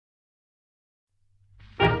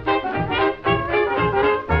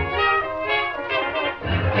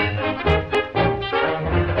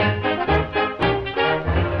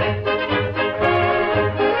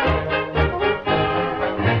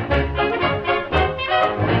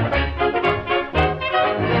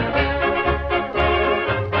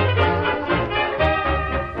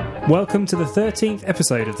Welcome to the 13th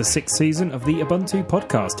episode of the 6th season of the Ubuntu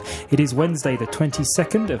podcast. It is Wednesday the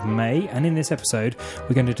 22nd of May, and in this episode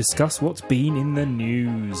we're going to discuss what's been in the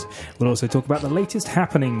news. We'll also talk about the latest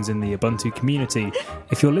happenings in the Ubuntu community.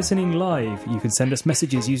 If you're listening live, you can send us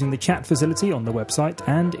messages using the chat facility on the website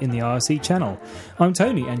and in the IRC channel. I'm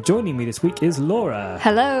Tony, and joining me this week is Laura.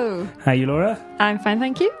 Hello. How are you, Laura? I'm fine,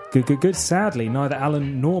 thank you. Good. Sadly, neither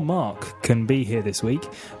Alan nor Mark can be here this week,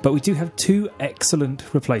 but we do have two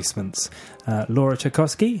excellent replacements. Laura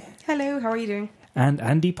Tchaikovsky. Hello, how are you doing? And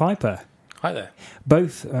Andy Piper. Hi there.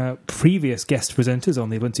 Both previous guest presenters on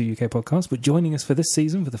the Ubuntu UK podcast, but joining us for this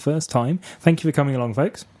season for the first time. Thank you for coming along,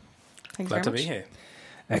 folks. Thanks Glad very to much. be here.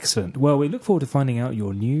 Excellent. Well, we look forward to finding out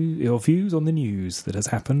your views on the news that has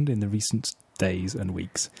happened in the recent days and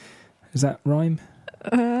weeks. Does that rhyme?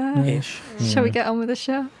 Ish. Shall we get on with the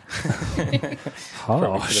show?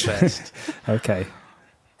 Probably for the best. Okay.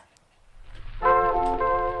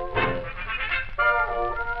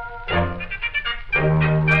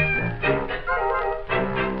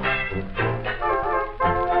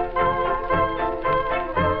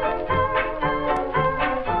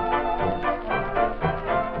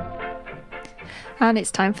 And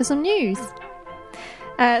it's time for some news.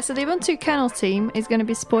 So the Ubuntu kernel team is going to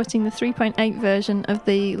be supporting the 3.8 version of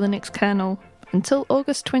the Linux kernel until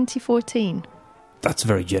August 2014. That's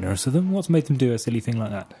very generous of them. What's made them do a silly thing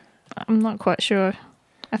like that? I'm not quite sure.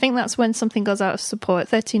 I think that's when something goes out of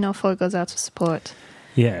support. 1304 goes out of support.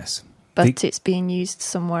 Yes. But it's being used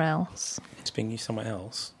somewhere else. It's being used somewhere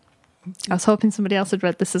else. I was hoping somebody else had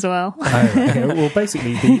read this as well. Oh, okay. Well,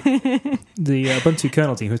 basically, the Ubuntu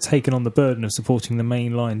kernel team have taken on the burden of supporting the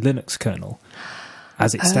mainline Linux kernel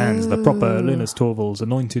as it stands, the proper Linus Torvalds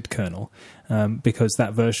anointed kernel, because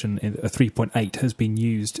that version, a 3.8, has been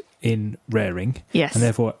used in raring, Yes. and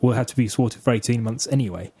therefore will have to be supported for 18 months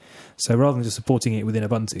anyway. So rather than just supporting it within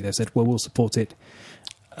Ubuntu, they've said, well, we'll support it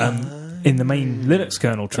in the main Linux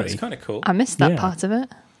kernel tree. That's kind of cool. I missed that Yeah. part of it.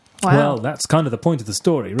 Wow. Well, that's kind of the point of the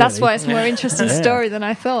story, really. That's why it's a more interesting Yeah. story than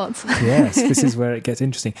I thought. Yes, this is where it gets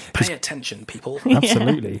interesting. 'Cause Pay attention, people.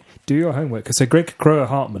 absolutely. Do your homework. So Greg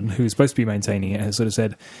Crower-Hartman, who's supposed to be maintaining it, has sort of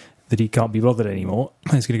said that he can't be bothered anymore.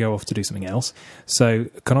 He's going to go off to do something else. So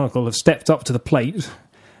Canonical have stepped up to the plate,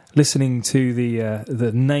 listening to the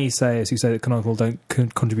naysayers who say that Canonical don't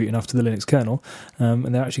contribute enough to the Linux kernel,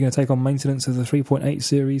 and they're actually going to take on maintenance of the 3.8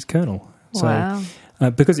 series kernel. So, Wow.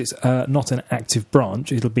 because it's not an active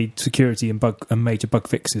branch, it'll be security and major bug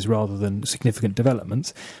fixes rather than significant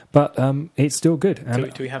developments. But it's still good.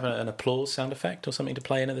 And Do we have an applause sound effect or something to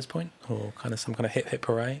play in at this point? Or kind of some kind of hip hip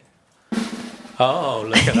hooray? Oh,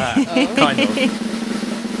 look at that. Kind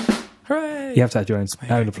of. Hooray! you have to add your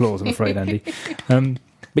own applause, I'm afraid, Andy.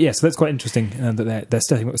 But yes, so that's quite interesting that they're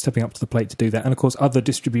stepping up to the plate to do that. And of course, other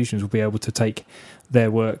distributions will be able to take their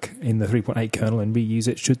work in the 3.8 kernel and reuse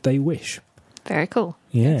it should they wish. Very cool.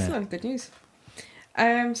 Yeah. Excellent, good news.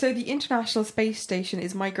 So the International Space Station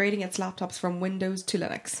is migrating its laptops from Windows to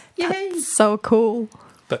Linux. Yay! That's so cool.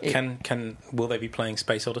 But will they be playing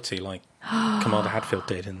Space Oddity like Commander Hadfield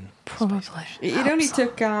did? Probably. It only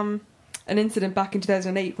took an incident back in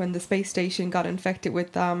 2008 when the space station got infected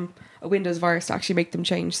with a Windows virus to actually make them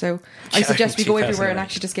change. So I Yeah, suggest we go everywhere and 2008.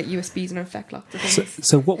 actually just get USBs and infect lots of things.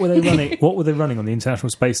 So what were they running? What were they running on the International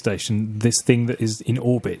Space Station? This thing that is in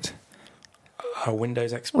orbit.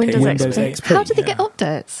 Windows XP. Windows XP. XP, How did they get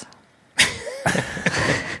updates?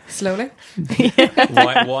 Slowly.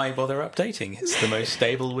 Why bother updating? It's the most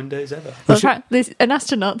stable Windows ever. An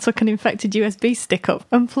astronaut took an infected USB stick up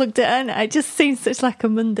and plugged it in. It just seems such like a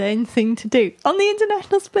mundane thing to do on the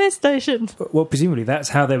International Space Station. Well, presumably that's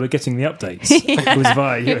how they were getting the updates. It was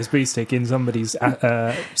via USB stick in somebody's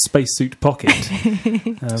spacesuit pocket.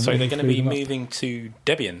 So they're going to be moving to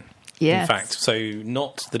Debian. Yes. In fact, so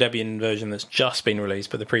not the Debian version that's just been released,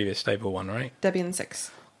 but the previous stable one, right? Debian 6.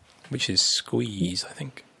 Which is Squeeze, I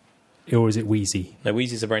think. Or is it Wheezy? No,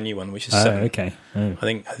 Wheezy is a brand new one, which is 7. Okay. Oh.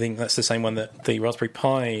 I think that's the same one that the Raspberry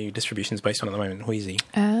Pi distribution is based on at the moment, Wheezy.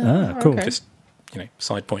 Cool. Okay. Just,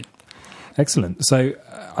 side point. Excellent. So,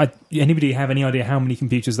 anybody have any idea how many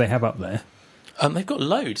computers they have up there? They've got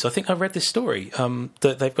loads. I think I read this story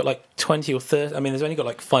that they've got like 20 or 30. I mean, there's only got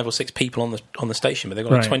like 5 or 6 people on the station, but they've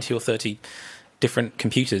got like 20 or 30 different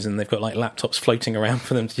computers, and they've got like laptops floating around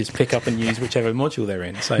for them to just pick up and use whichever module they're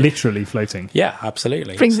in. So Literally floating. yeah,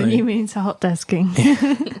 absolutely. Brings a new meaning to hot desking.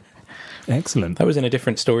 Excellent. That was in a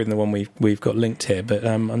different story than the one we've got linked here, but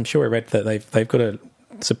I'm sure I read that they've got a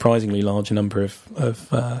surprisingly large number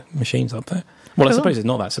of machines up there. Well, Cool. I suppose it's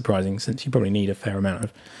not that surprising, since you probably need a fair amount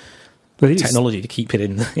of technology to keep it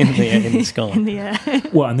in the sky. In the air.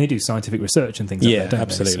 Well, and they do scientific research and things like that, don't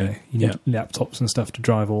absolutely. they? So you need laptops and stuff to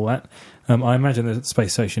drive all that. I imagine the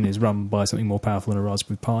space station is run by something more powerful than a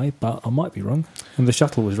Raspberry Pi, but I might be wrong. And the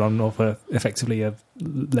shuttle was run off effectively a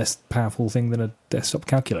less powerful thing than a desktop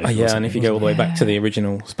calculator. And if you go all the way back to the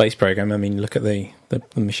original space program, I mean, look at the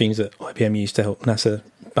machines that IBM used to help NASA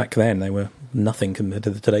back then. They were nothing compared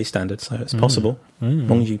to today's standards, so it's possible, as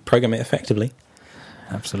long as you program it effectively.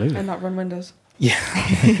 Absolutely. And not run Windows. Yeah,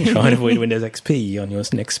 try and avoid Windows XP on your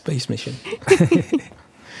next space mission.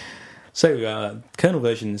 So, kernel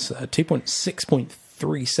versions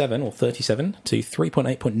 2.6.37 or 37 to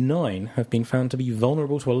 3.8.9 have been found to be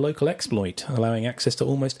vulnerable to a local exploit, allowing access to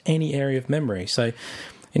almost any area of memory. So,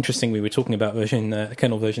 interesting, we were talking about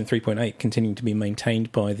kernel version 3.8 continuing to be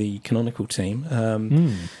maintained by the Canonical team.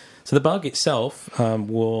 So the bug itself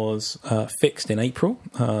was fixed in April,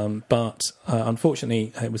 but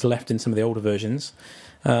unfortunately it was left in some of the older versions.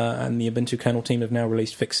 And the Ubuntu kernel team have now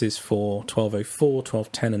released fixes for 12.04,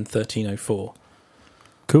 12.10 and 13.04.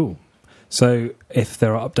 Cool. So if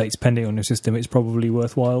there are updates pending on your system, it's probably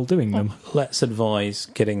worthwhile doing them. Let's advise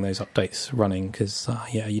getting those updates running because,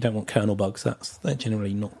 you don't want kernel bugs. They're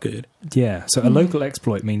generally not good. Yeah, so a local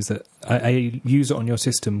exploit means that a user on your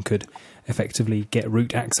system could effectively get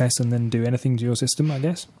root access and then do anything to your system, I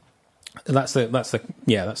guess. That's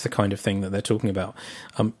the kind of thing that they're talking about.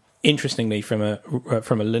 Interestingly, from a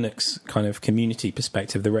Linux kind of community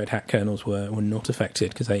perspective, the Red Hat kernels were not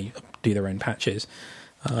affected because they do their own patches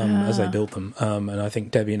as they build them. And I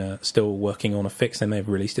think Debian are still working on a fix. They may have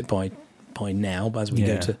released it by now as we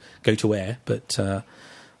go to air. But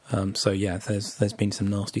there's been some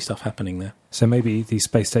nasty stuff happening there. So maybe the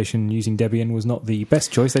space station using Debian was not the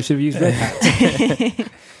best choice. They should have used Red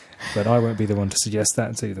Hat. But I won't be the one to suggest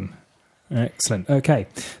that to them. Excellent. Okay,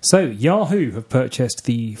 so Yahoo have purchased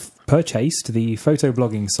the photo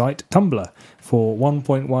blogging site Tumblr for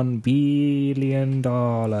 $1.1 billion.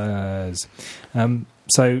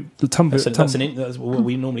 So the Tumblr that's what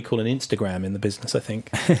we normally call an Instagram in the business, I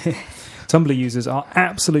think. Tumblr users are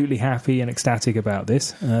absolutely happy and ecstatic about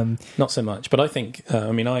this. Not so much, but I think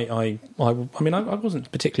I wasn't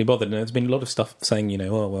particularly bothered. And there's been a lot of stuff saying,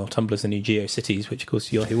 Tumblr's the new GeoCities, which of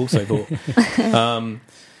course Yahoo also bought.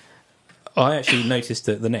 I actually noticed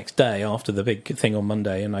that the next day after the big thing on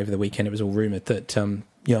Monday and over the weekend, it was all rumoured that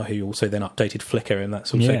Yahoo also then updated Flickr, and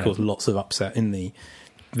that's also caused lots of upset in the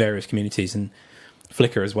various communities. And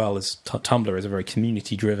Flickr, as well as Tumblr, is a very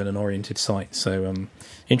community-driven and oriented site. So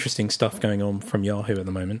interesting stuff going on from Yahoo at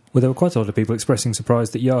the moment. Well, there were quite a lot of people expressing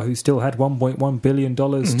surprise that Yahoo still had $1.1 billion to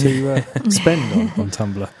spend on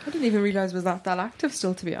Tumblr. I didn't even realise was that active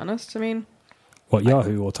still, to be honest. I mean... What,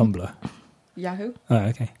 Yahoo or Tumblr? Yahoo. Oh,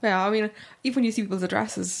 okay. Yeah, I mean, even when you see people's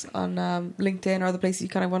addresses on LinkedIn or other places, you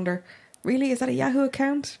kind of wonder, really, is that a Yahoo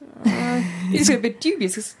account? It's a bit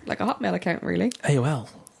dubious. It's like a Hotmail account, really. AOL.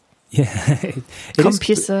 Yeah.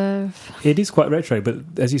 CompuServe. It is quite retro, but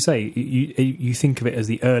as you say, you think of it as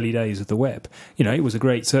the early days of the web. It was a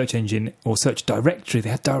great search engine or search directory. They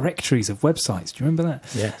had directories of websites. Do you remember that?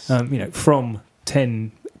 Yes. From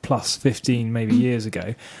 10 plus 15 maybe years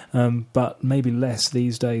ago, but maybe less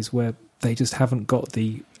these days where they just haven't got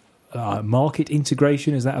the market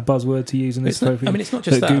integration. Is that a buzzword to use in this program? It's not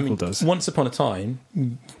just that. Google does. Once upon a time,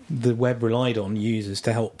 the web relied on users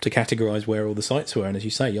to help to categorise where all the sites were. And as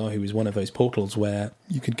you say, Yahoo was one of those portals where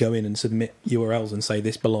you could go in and submit URLs and say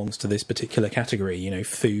this belongs to this particular category,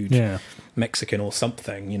 food, Mexican or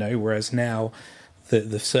something, whereas now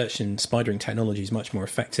the search and spidering technology is much more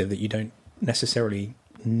effective, that you don't necessarily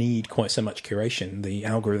need quite so much curation. The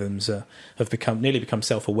algorithms have nearly become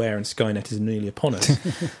self-aware, and Skynet is nearly upon us.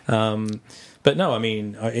 But no,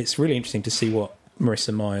 it's really interesting to see what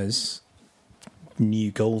Marissa Meyer's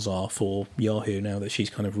new goals are for Yahoo now that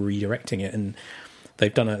she's kind of redirecting it. And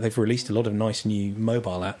they've released a lot of nice new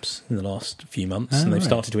mobile apps in the last few months, and they've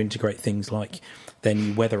started to integrate things like their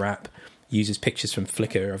new weather app uses pictures from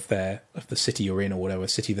Flickr of the city you're in or whatever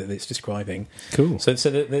city that it's describing. Cool. So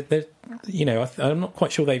they're I'm not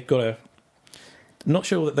quite sure I'm not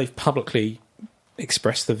sure that they've publicly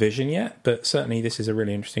expressed the vision yet, but certainly this is a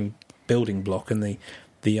really interesting building block, and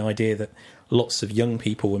the idea that lots of young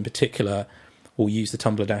people in particular will use the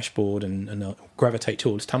Tumblr dashboard and gravitate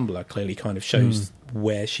towards Tumblr clearly kind of shows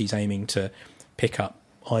where she's aiming to pick up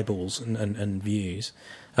eyeballs and views.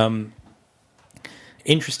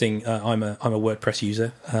 Interesting. I'm a WordPress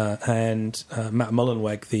user, and Matt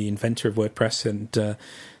Mullenweg, the inventor of WordPress and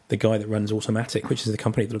the guy that runs Automatic, which is the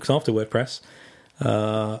company that looks after WordPress,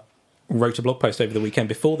 wrote a blog post over the weekend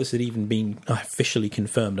before this had even been officially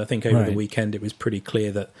confirmed. I think over the weekend it was pretty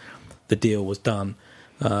clear that the deal was done.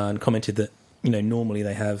 and commented that normally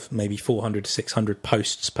they have maybe 400 to 600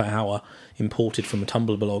 posts per hour imported from the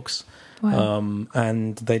Tumblr blogs. Wow.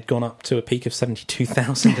 And they'd gone up to a peak of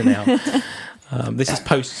 72,000 an hour. This is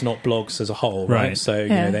posts, not blogs as a whole, right? So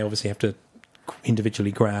they obviously have to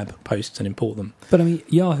individually grab posts and import them. But I mean,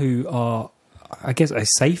 Yahoo are, I guess, a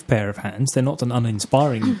safe pair of hands. They're not an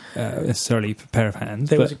uninspiring necessarily pair of hands.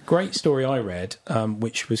 There was a great story I read,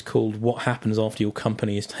 which was called "What Happens After Your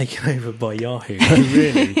Company Is Taken Over by Yahoo."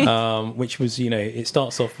 Really? Which was, it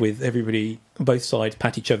starts off with everybody, both sides,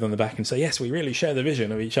 pat each other on the back and say, "Yes, we really share the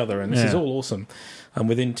vision of each other, and this is all awesome." And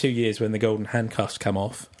within 2 years, when the golden handcuffs come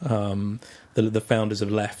off, the founders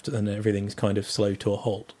have left, and everything's kind of slow to a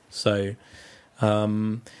halt. So.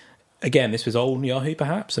 Again, this was old Yahoo,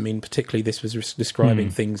 perhaps. I mean, particularly this was describing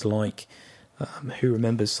things like, who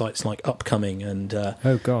remembers sites like Upcoming and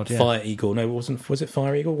Fire Eagle? No, was it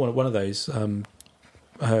Fire Eagle? One of those. No,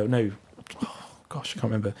 gosh, I can't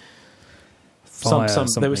remember.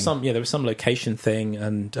 There was some location thing,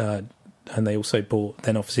 and they also bought.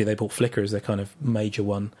 Then obviously they bought Flickr as their kind of major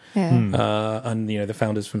one. Yeah. And the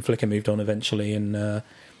founders from Flickr moved on eventually, and.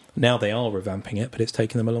 Now they are revamping it, but it's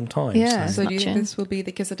taken them a long time. Yeah. So do you think this will be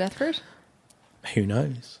the kiss of death for it? Who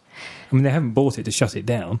knows? I mean, they haven't bought it to shut it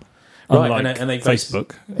down. Right, and they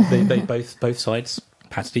Facebook. They both sides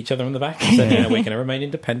patted each other on the back and said, we're going to remain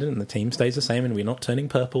independent, and the team stays the same, and we're not turning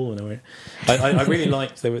purple. And I really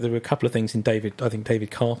liked, there were a couple of things in David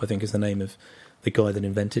Karp, I think is the name of the guy that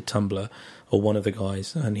invented Tumblr, or one of the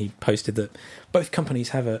guys, and he posted that both companies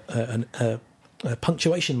have a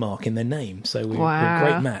punctuation mark in their name, so we're a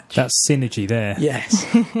great match. That's synergy there. Yes.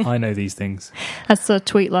 I know these things. I saw a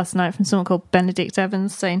tweet last night from someone called Benedict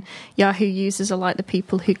Evans saying, Yahoo users are like the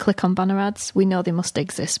people who click on banner ads. We know they must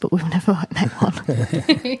exist, but we've never met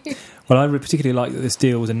one. Well, I particularly like that this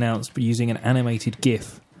deal was announced using an animated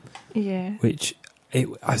GIF. Yeah. Which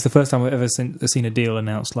it's the first time I've ever seen a deal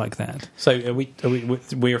announced like that. So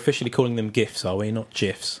we're officially calling them GIFs, are we? Not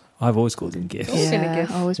GIFs. I've always called them GIFs. Always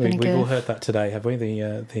been a GIF. We've all heard that today, have we?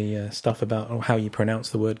 The stuff about how you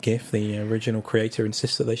pronounce the word GIF. The original creator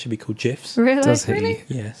insists that they should be called GIFs. Really? Does he? Really?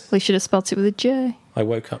 Yes. We should have spelled it with a J. I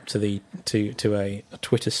woke up to a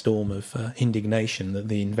Twitter storm of indignation that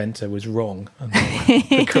the inventor was wrong and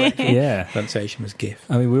the correct pronunciation was GIF.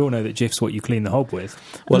 I mean, we all know that GIF's what you clean the hob with.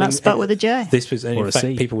 Well, that's spelled with a J. This was, in fact,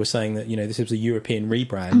 C. people were saying that this was a European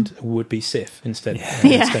rebrand would be SIF instead.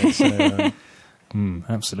 Yeah.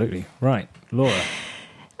 Absolutely. Right. Laura.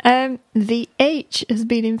 The H has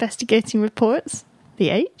been investigating reports. The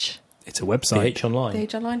H? It's a website. The H Online. The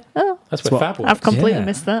H Online? Oh. That's where Fab was. I've completely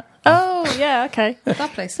missed that. Oh, yeah, okay.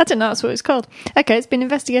 That place. I didn't know that's what it's called. Okay, it's been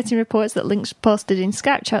investigating reports that links posted in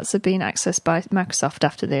Skype chats have been accessed by Microsoft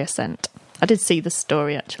after they are sent. I did see the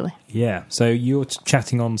story, actually. Yeah, so you're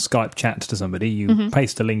chatting on Skype chat to somebody, you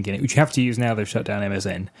paste a link in it, which you have to use now they've shut down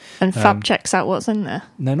MSN. And Fab checks out what's in there.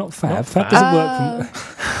 No, not Fab. Not Fab Fab. doesn't work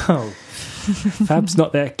from... Fab's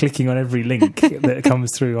not there clicking on every link that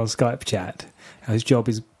comes through on Skype chat. His job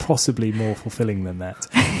is possibly more fulfilling than that.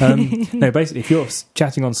 No, basically, if you're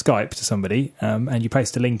chatting on Skype to somebody and you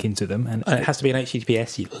paste a link into them... and it has to be an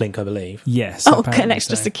HTTPS link, I believe. Yes. An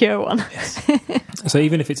extra secure one. Yes. So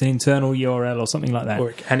even if it's an internal URL or something like that...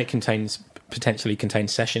 And it potentially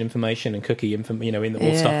contains session information and cookie information,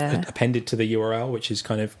 all stuff appended to the URL, which is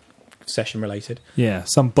kind of session related. Yeah,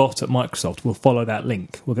 some bot at Microsoft will follow that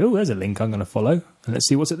link. We'll go, there's a link I'm going to follow, and let's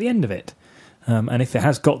see what's at the end of it. And if it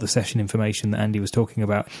has got the session information that Andy was talking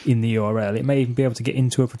about in the URL, it may even be able to get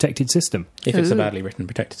into a protected system. If it's a badly written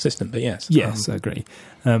protected system, but yes. Yes, I agree.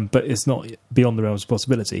 But it's not beyond the realms of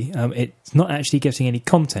possibility. It's not actually getting any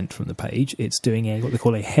content from the page. It's doing what they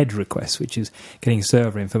call a head request, which is getting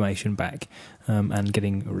server information back and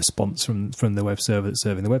getting a response from the web server that's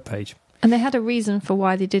serving the web page. And they had a reason for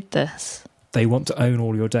why they did this. They want to own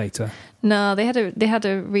all your data. No, they had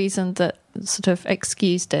a reason that sort of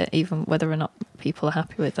excused it, even whether or not people are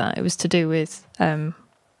happy with that. It was to do with, I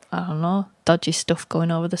don't know, dodgy stuff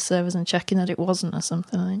going over the servers and checking that it wasn't or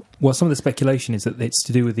something, I think. Well, some of the speculation is that it's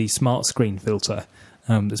to do with the smart screen filter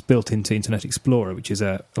that's built into Internet Explorer, which is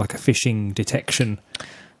like a phishing detection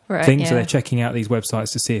thing. Yeah. So they're checking out these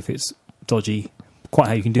websites to see if it's dodgy. Quite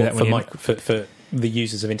how you can do that for the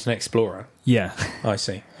users of Internet Explorer. Yeah. I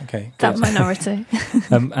see. Okay. That minority.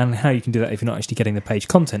 And how you can do that if you're not actually getting the page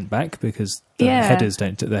content back, because the headers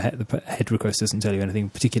don't, the head request doesn't tell you anything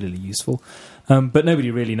particularly useful. But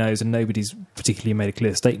nobody really knows, and nobody's particularly made a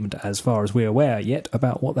clear statement, as far as we're aware yet,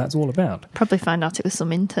 about what that's all about. Probably find out it was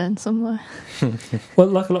some intern somewhere. Well,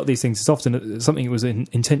 like a lot of these things, it's often something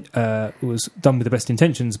that was done with the best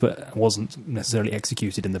intentions, but wasn't necessarily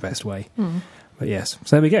executed in the best way. But yes,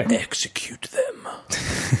 so there we go. Execute them.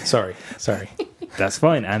 Sorry. That's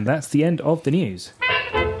fine, and that's the end of the news.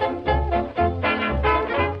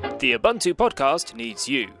 The Ubuntu podcast needs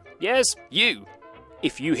you. Yes, you.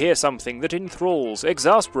 If you hear something that enthralls,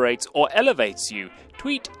 exasperates, or elevates you,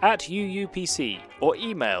 tweet at UUPC or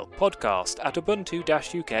email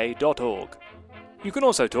podcast@ubuntu-uk.org. You can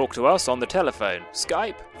also talk to us on the telephone,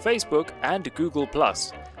 Skype, Facebook, and Google+.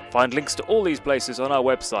 Find links to all these places on our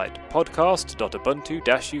website,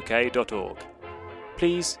 podcast.ubuntu-uk.org.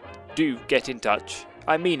 Please do get in touch.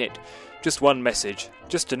 I mean it. Just one message,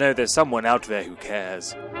 just to know there's someone out there who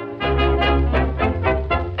cares.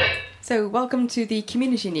 So, welcome to the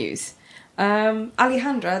community news.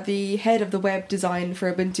 Alejandra, the head of the web design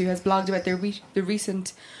for Ubuntu, has blogged about the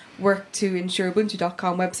recent work to ensure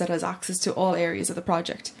Ubuntu.com website has access to all areas of the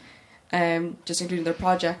project, just including their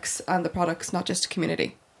projects and the products, not just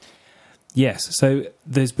community. Yes, so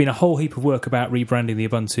there's been a whole heap of work about rebranding the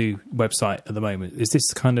Ubuntu website at the moment. Is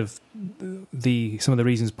this kind of some of the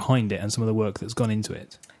reasons behind it and some of the work that's gone into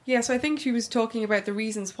it? Yeah, so I think she was talking about the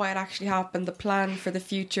reasons why it actually happened, the plan for the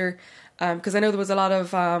future, because I know there was a lot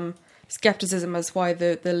of skepticism as why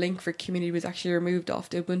the link for community was actually removed off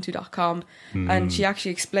the Ubuntu.com, and she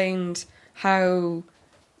actually explained how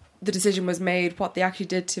the decision was made, what they actually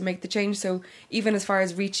did to make the change. So even as far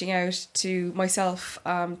as reaching out to myself,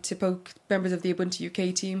 to both members of the Ubuntu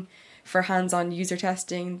UK team for hands-on user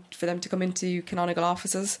testing, for them to come into Canonical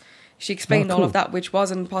offices. She explained all of that, which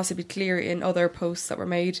wasn't possibly clear in other posts that were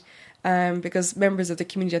made, because members of the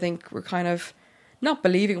community, I think, were kind of not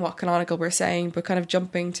believing what Canonical were saying, but kind of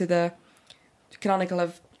jumping to the Canonical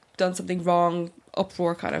have done something wrong,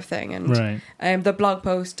 uproar kind of thing. And the blog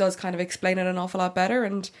post does kind of explain it an awful lot better.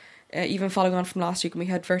 And even following on from last week when we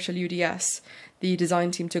had virtual UDS, the design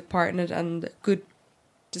team took part in it and good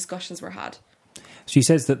discussions were had. She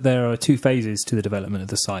says that there are two phases to the development of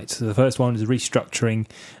the site. So the first one is restructuring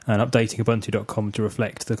and updating Ubuntu.com to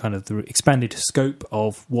reflect the kind of the expanded scope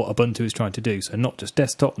of what Ubuntu is trying to do. So not just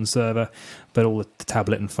desktop and server, but all the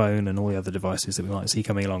tablet and phone and all the other devices that we might see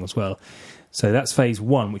coming along as well. So that's phase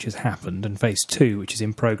one, which has happened, and phase two, which is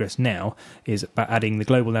in progress now, is about adding the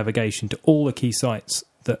global navigation to all the key sites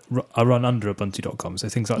that are run under Ubuntu.com. So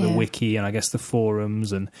things like the wiki and I guess the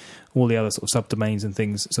forums and all the other sort of subdomains and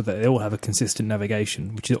things, so that they all have a consistent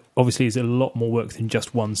navigation, which obviously is a lot more work than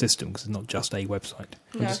just one system, because it's not just a website.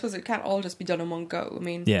 Yeah, I suppose it can't all just be done in one go. I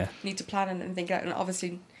mean, you need to plan and think out, and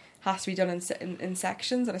obviously has to be done in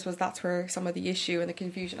sections, and I suppose that's where some of the issue and the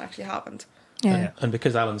confusion actually happened. Yeah. And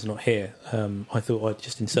because Alan's not here, I thought I'd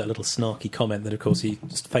just insert a little snarky comment that, of course,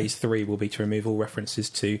 phase 3 will be to remove all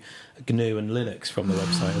references to GNU and Linux from the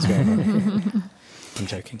website as well. I'm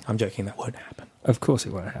joking. That won't happen. Of course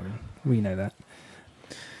it won't happen. We know that.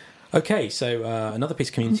 Okay, so another piece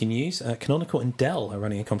of community news. Canonical and Dell are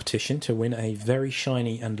running a competition to win a very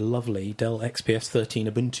shiny and lovely Dell XPS 13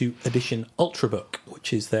 Ubuntu Edition Ultrabook,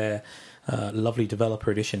 which is their lovely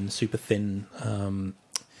developer edition, super thin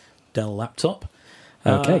Dell laptop.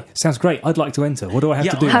 Okay, sounds great. I'd like to enter. What do I have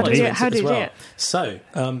to do? How do you do it? So,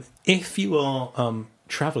 if you are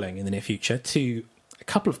travelling in the near future to a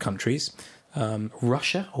couple of countries,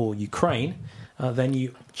 Russia or Ukraine, then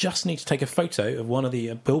you just need to take a photo of one of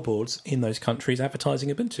the billboards in those countries advertising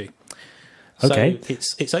Ubuntu. Okay.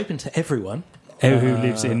 So it's open to everyone. Who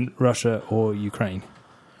lives in Russia or Ukraine,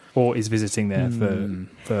 or is visiting there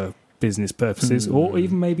for business purposes, or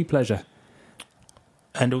even maybe pleasure.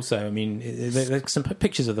 And also, I mean, there's some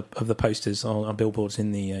pictures of the posters on billboards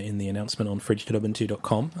in the announcement on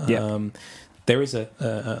frigid.ubuntu.com.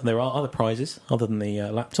 There are other prizes other than the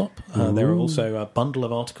laptop. There are also a bundle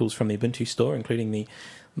of articles from the Ubuntu store, including the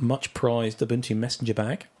much prized Ubuntu Messenger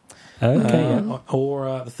bag.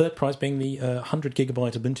 Or the third prize being the 100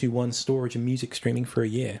 gigabyte Ubuntu One storage and music streaming for a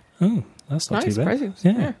year. Oh, that's not too bad.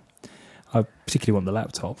 Yeah. I particularly want the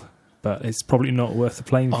laptop, but it's probably not worth the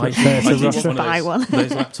plane for Russia. Buy one.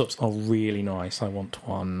 Those laptops are really nice. I want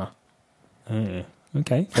one.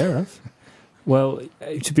 Okay, fair enough. Well,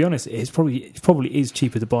 to be honest, it probably is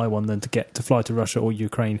cheaper to buy one than to fly to Russia or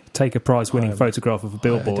Ukraine, take a prize-winning photograph of a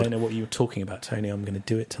billboard. I don't know what you were talking about, Tony. I'm going to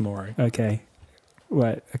do it tomorrow. Okay.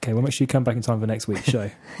 Right. Okay. Well, make sure you come back in time for next week's show,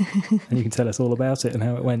 and you can tell us all about it and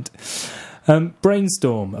how it went.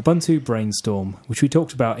 Brainstorm, Ubuntu Brainstorm, which we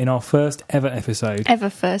talked about in our first ever episode.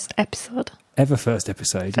 First episode. ever first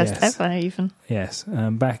episode. First yes. ever, even. Yes,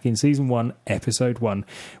 back in Season 1, Episode 1,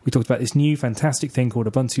 we talked about this new fantastic thing called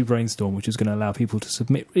Ubuntu Brainstorm, which is going to allow people to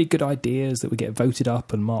submit really good ideas that would get voted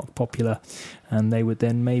up and marked popular, and they would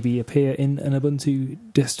then maybe appear in an Ubuntu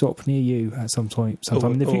desktop near you at sometime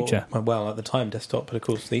in the future. Well, at the time, desktop, but of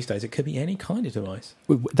course these days it could be any kind of device.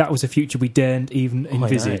 That was a future we daren't even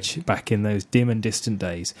envisage back in those dim and distant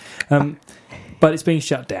days. But it's being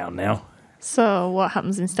shut down now. So what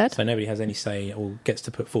happens instead? So nobody has any say or gets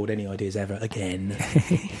to put forward any ideas ever again.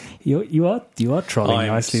 You are trolling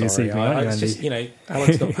nicely this evening, aren't you, it's Andy?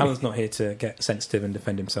 just, Alan's not here to get sensitive and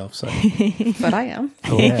defend himself. So, But I am.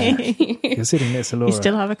 Oh, yeah. You're sitting next to Laura. You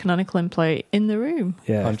still have a canonical employee in the room.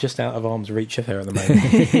 Yeah. I'm just out of arm's reach of her at the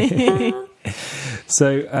moment.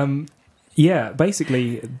 So,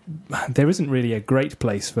 basically, there isn't really a great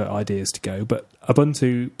place for ideas to go, but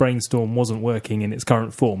Ubuntu Brainstorm wasn't working in its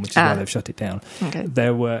current form, which is why they've shut it down. Okay.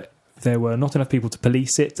 There were not enough people to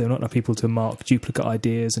police it. There were not enough people to mark duplicate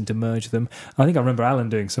ideas and to merge them. I think I remember Alan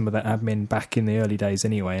doing some of that admin back in the early days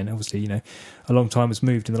anyway, and obviously, a long time has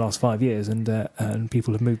moved in the last 5 years, and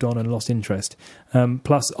people have moved on and lost interest.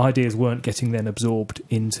 Plus, ideas weren't getting then absorbed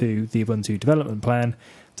into the Ubuntu development plan.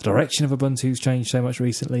 The direction of Ubuntu's changed so much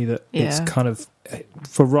recently that it's kind of,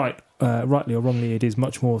 rightly or wrongly, it is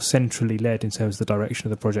much more centrally led in terms of the direction of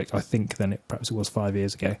the project, I think, than perhaps it was 5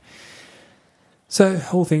 years ago. So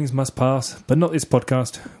all things must pass, but not this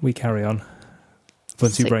podcast. We carry on.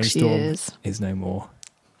 Ubuntu 6 Brainstorm years. is no more.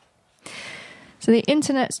 So the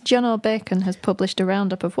internet's John R. Bacon has published a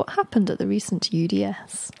roundup of what happened at the recent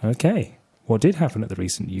UDS. Okay. What did happen at the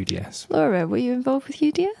recent UDS? Laura, were you involved with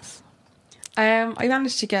UDS? I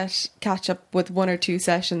managed to catch up with 1 or 2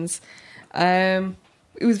 sessions. It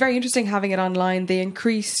was very interesting having it online. They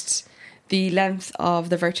increased the length of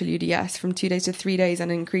the virtual UDS from 2 days to 3 days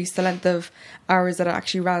and increased the length of hours that it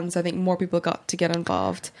actually ran. So I think more people got to get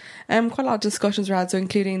involved. Quite a lot of discussions were had, so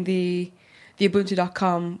including the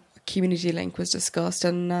Ubuntu.com community link was discussed,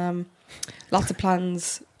 and lots of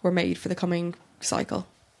plans were made for the coming cycle.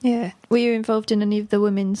 Yeah. Were you involved in any of the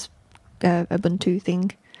women's Ubuntu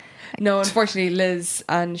thing? No, unfortunately, Liz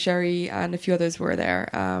and Sherry and a few others were there,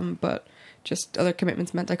 but just other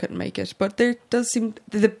commitments meant I couldn't make it. But there does seem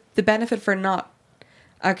the benefit for not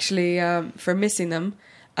actually for missing them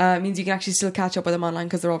means you can actually still catch up with them online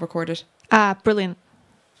because they're all recorded. Ah, brilliant.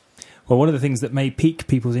 Well, one of the things that may pique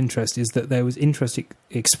people's interest is that there was interest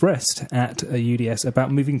expressed at a UDS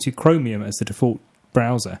about moving to Chromium as the default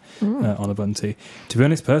browser on Ubuntu. To be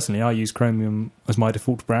honest, personally, I use Chromium as my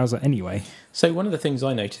default browser anyway. So one of the things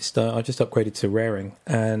I noticed, I just upgraded to Raring,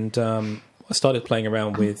 and I started playing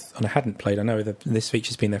around with, and I hadn't played, I know that this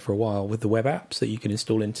feature's been there for a while, with the web apps that you can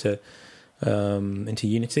install into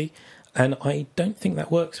Unity, and I don't think that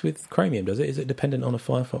works with Chromium, does it? Is it dependent on a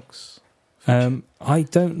Firefox feature? I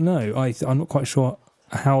don't know. I'm not quite sure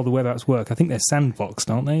how the web apps work. I think they're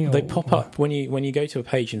sandboxed, aren't they? They pop up when you go to a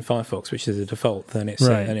page in Firefox, which is a default. Then it's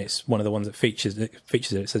and it's one of the ones that features it.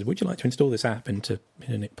 It says, "Would you like to install this app?" and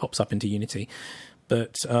it pops up into Unity.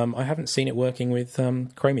 But I haven't seen it working with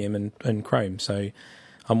Chromium and Chrome. So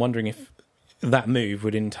I'm wondering if that move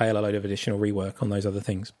would entail a load of additional rework on those other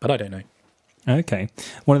things. But I don't know. Okay.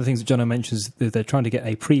 One of the things that Jono mentions is that they're trying to get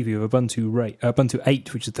a preview of Ubuntu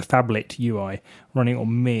 8, which is the phablet UI, running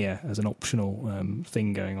on Mir as an optional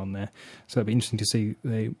thing going on there. So it'll be interesting to see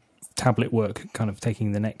the tablet work kind of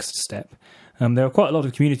taking the next step. There are quite a lot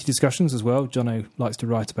of community discussions as well. Jono likes to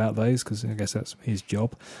write about those because I guess that's his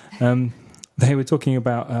job. They were talking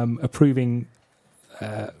about approving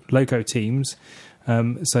loco teams.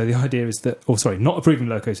 So the idea is that... not approving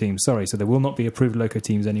loco teams, so there will not be approved loco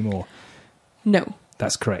teams anymore. No.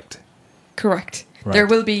 That's correct. Correct. Right. There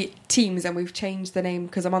will be teams, and we've changed the name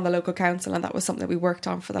because I'm on the local council, and that was something that we worked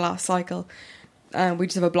on for the last cycle. We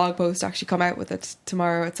just have a blog post to actually come out with it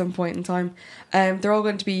tomorrow at some point in time. They're all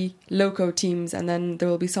going to be loco teams, and then there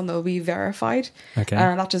will be some that will be verified. Okay.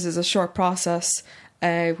 And that just is a short process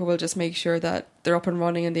where we'll just make sure that they're up and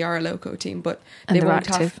running and they are a loco team. But and they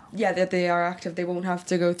won't active. They are active. They won't have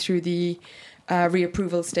to go through the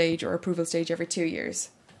reapproval stage or approval stage every 2 years.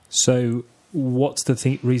 So what's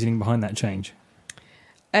the reasoning behind that change?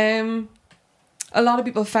 A lot of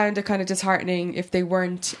people found it kind of disheartening if they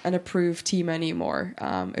weren't an approved team anymore.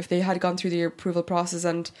 If they had gone through the approval process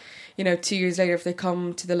and, 2 years later, if they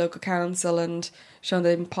come to the local council and shown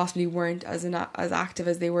that they possibly weren't as active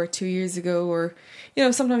as they were 2 years ago, or,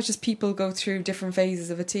 sometimes just people go through different phases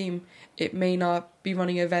of a team. It may not be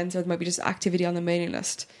running events, or it might be just activity on the mailing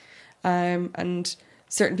list. And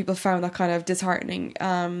certain people found that kind of disheartening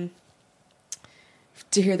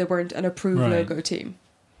to hear they weren't an approved logo team.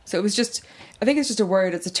 So it was just, I think it's just a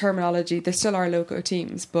word, it's a terminology. There still are loco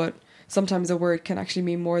teams, but sometimes a word can actually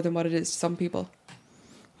mean more than what it is to some people.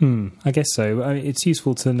 I guess so. It's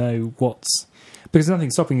useful to know what's... Because there's nothing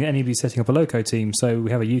stopping anybody setting up a loco team. So we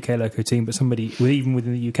have a UK loco team, but somebody, even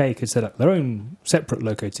within the UK, could set up their own separate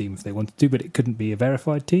loco team if they wanted to, but it couldn't be a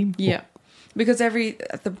verified team? Yeah. Because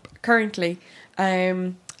currently,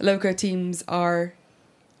 loco teams are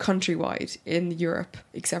countrywide in Europe,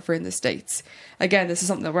 except for in the States. Again, this is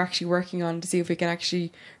something that we're actually working on to see if we can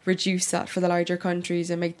actually reduce that for the larger countries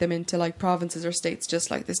and make them into like provinces or states, just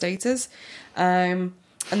like the States is.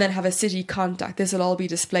 And then have a city contact. This will all be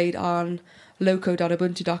displayed on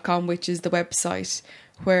loco.ubuntu.com, which is the website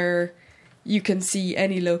where you can see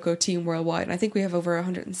any loco team worldwide. And I think we have over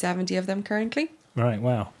 170 of them currently. Right,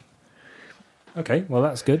 wow. Okay, well,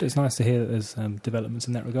 that's good. It's nice to hear that there's developments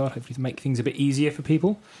in that regard. Hopefully to make things a bit easier for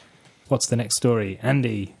people. What's the next story?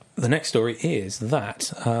 Andy? The next story is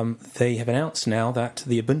that they have announced now that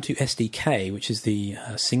the Ubuntu SDK, which is the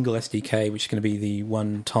single SDK, which is going to be the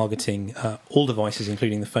one targeting all devices,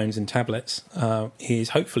 including the phones and tablets, is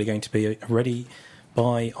hopefully going to be ready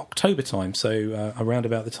by October time. So around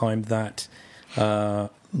about the time that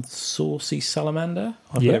Saucy Salamander,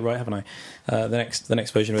 I've got it right, haven't I? The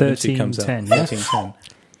next version of Ubuntu comes out. 13.10.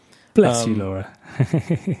 Bless you, Laura.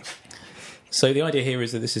 So the idea here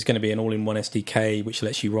is that this is going to be an all-in-one SDK which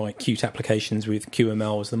lets you write Qt applications with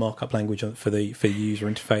QML as the markup language for the user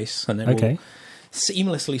interface, and it will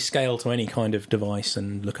seamlessly scale to any kind of device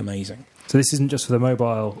and look amazing. So this isn't just for the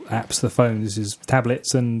mobile apps, the phones. This is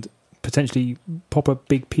tablets and potentially pop-up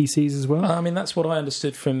big PCs as well? I mean, that's what I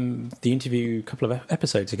understood from the interview a couple of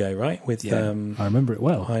episodes ago, right? With I remember it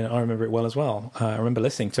well. I remember it well as well. I remember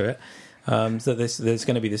listening to it. So there's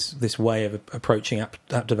going to be this way of approaching app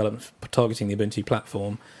development targeting the Ubuntu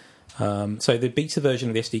platform. So the beta version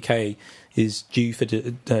of the SDK is due for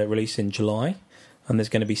release in July, and there's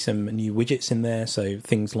going to be some new widgets in there. So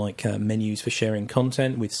things like menus for sharing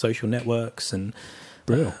content with social networks and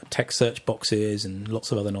text search boxes and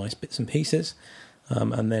lots of other nice bits and pieces.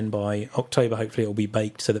 And then by October, hopefully, it will be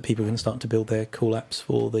baked so that people can start to build their cool apps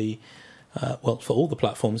for the for all the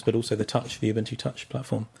platforms, but also the Ubuntu Touch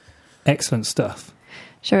platform. Excellent stuff.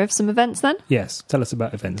 Shall we have some events then? Yes, tell us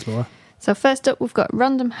about events, Laura. So first up, we've got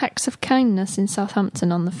Random Hacks of Kindness in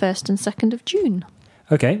Southampton on the 1st and 2nd of June.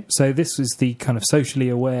 Okay, so this was the kind of socially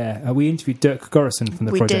aware... we interviewed Dirk Gorison from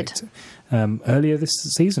the project earlier this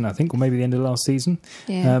season, I think, or maybe the end of last season.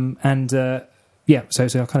 Yeah. So a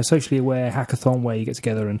kind of socially aware hackathon where you get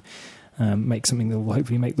together and make something that will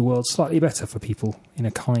hopefully make the world slightly better for people in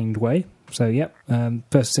a kind way. So, 1st and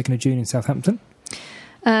 2nd of June in Southampton.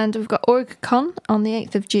 And we've got OrgCon on the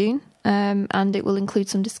 8th of June, and it will include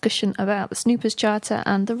some discussion about the Snoopers Charter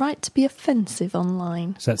and the right to be offensive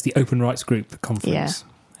online. So that's the Open Rights Group conference.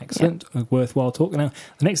 Yeah. Excellent. A worthwhile talk. Now,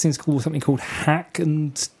 the next thing is something called Hack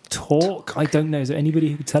and Talk. I don't know. Is there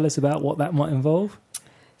anybody who could tell us about what that might involve?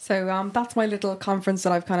 So that's my little conference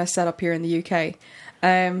that I've kind of set up here in the UK.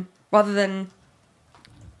 Rather than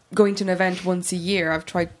going to an event once a year,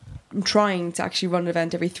 I'm trying to actually run an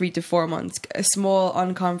event every 3 to 4 months, a small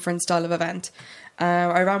on-conference style of event.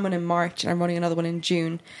 I ran one in March and I'm running another one in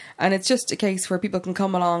June. And it's just a case where people can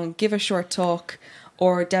come along, give a short talk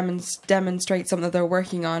or demonstrate something that they're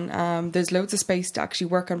working on. There's loads of space to actually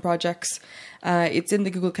work on projects. It's in the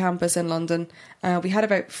Google campus in London. We had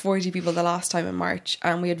about 40 people the last time in March,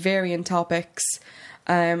 and we had varying topics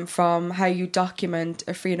from how you document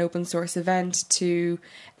a free and open source event to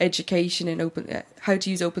education and how to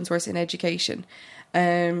use open source in education.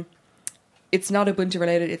 It's not Ubuntu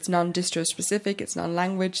related, it's non-distro specific, it's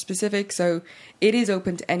non-language specific, so it is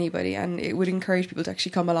open to anybody, and it would encourage people to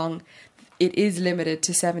actually come along. It is limited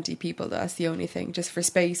to 70 people, that's the only thing, just for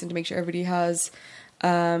space and to make sure everybody has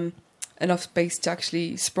enough space to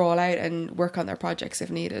actually sprawl out and work on their projects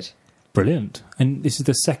if needed. Brilliant. And this is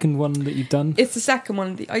the second one that you've done? It's the second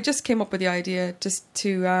one. I just came up with the idea just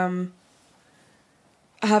to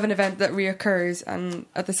have an event that reoccurs, and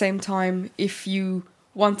at the same time, if you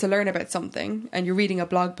want to learn about something and you're reading a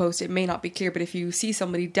blog post, it may not be clear, but if you see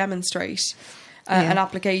somebody demonstrate an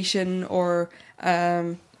application or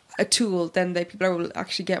a tool, then people will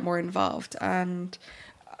actually get more involved. And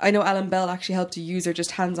I know Alan Bell actually helped a user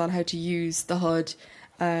just hands-on how to use the HUD,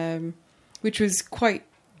 which was quite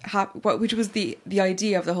which was the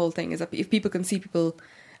idea of the whole thing, is that if people can see people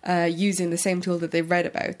using the same tool that they've read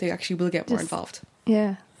about, they actually will get more involved.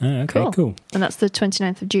 Yeah. Okay, cool. And that's the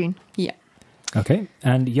 29th of June. Yeah. Okay,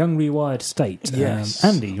 and Young Rewired State. Yes.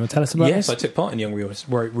 Andy, you want to tell us about Yes, this? I took part in Young Rewired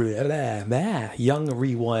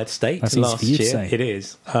State That's easy last for you to year. say. It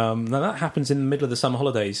is. Now that happens in the middle of the summer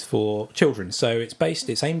holidays for children. So it's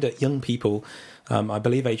aimed at young people, I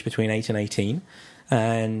believe aged between 8 and 18.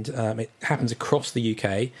 And it happens across the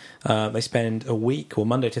UK. They spend a week, or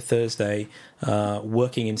Monday to Thursday,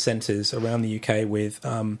 working in centres around the UK with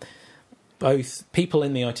both people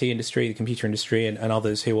in the IT industry, the computer industry, and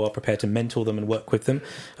others who are prepared to mentor them and work with them.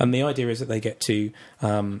 And the idea is that they get to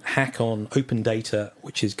hack on open data,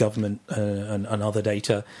 which is government and other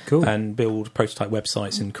data, Cool. and build prototype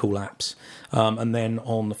websites and cool apps. And then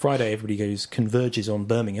on the Friday, everybody converges on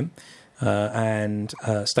Birmingham and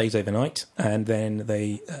stays overnight. And then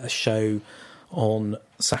they show on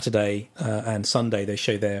Saturday and Sunday, they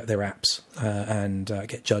show their apps and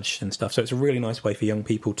get judged and stuff. So it's a really nice way for young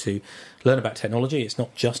people to learn about technology. It's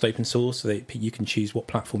not just open source, so that you can choose what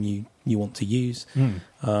platform you want to use.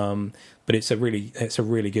 But it's a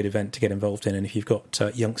really good event to get involved in. And if you've got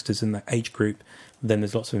youngsters in that age group, then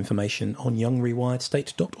there's lots of information on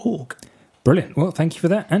youngrewiredstate.org. Brilliant. Well, thank you for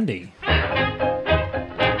that, Andy.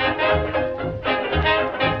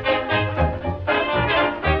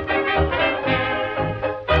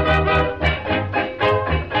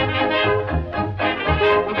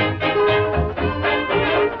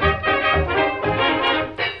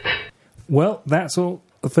 Well, that's all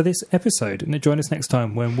for this episode. And join us next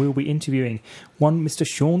time when we'll be interviewing one Mr.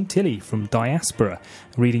 Sean Tilley from Diaspora,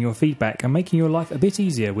 reading your feedback and making your life a bit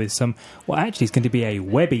easier with some, well, actually it's going to be a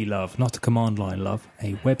webby love, not a command line love,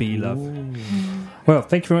 a webby love. Well,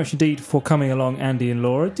 thank you very much indeed for coming along, Andy and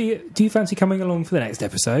Laura. Do you fancy coming along for the next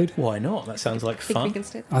episode? Why not? That sounds like I think we fun. can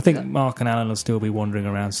stay. I think Mark and Alan will still be wandering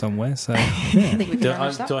around somewhere, so I think we can Do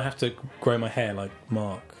manage that. I have to grow my hair like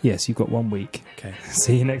Mark? yes, you've got 1 week. Okay.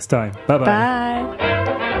 See you next time. Bye-bye. Bye.